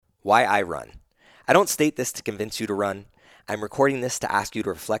Why I run. I don't state this to convince you to run. I'm recording this to ask you to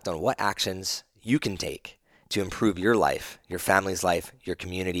reflect on what actions you can take to improve your life, your family's life, your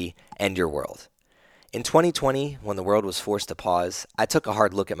community, and your world. In 2020, when the world was forced to pause, I took a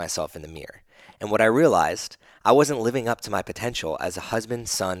hard look at myself in the mirror. And what I realized, I wasn't living up to my potential as a husband,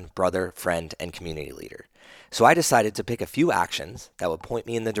 son, brother, friend, and community leader. So I decided to pick a few actions that would point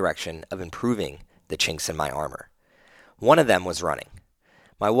me in the direction of improving the chinks in my armor. One of them was running.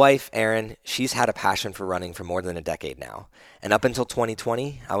 My wife, Erin, she's had a passion for running for more than a decade now, and up until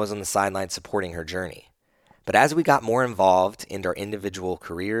 2020, I was on the sidelines supporting her journey. But as we got more involved in our individual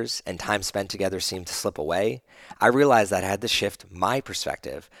careers and time spent together seemed to slip away, I realized that I had to shift my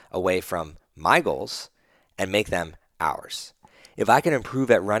perspective away from my goals and make them ours. If I could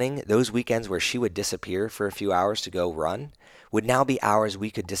improve at running, those weekends where she would disappear for a few hours to go run would now be hours we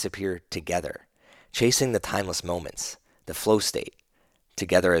could disappear together, chasing the timeless moments, the flow state,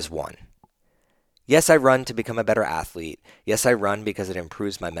 together as one. Yes, I run to become a better athlete. Yes, I run because it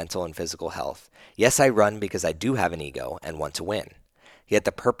improves my mental and physical health. Yes, I run because I do have an ego and want to win. Yet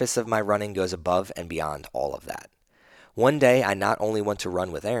the purpose of my running goes above and beyond all of that. One day, I not only want to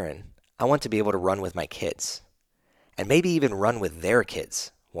run with Erin, I want to be able to run with my kids. And maybe even run with their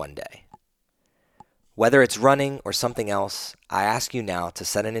kids one day. Whether it's running or something else, I ask you now to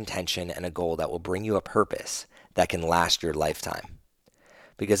set an intention and a goal that will bring you a purpose that can last your lifetime.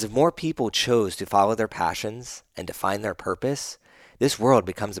 Because if more people chose to follow their passions and to find their purpose, this world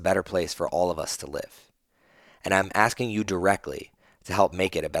becomes a better place for all of us to live. And I'm asking you directly to help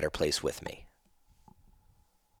make it a better place with me.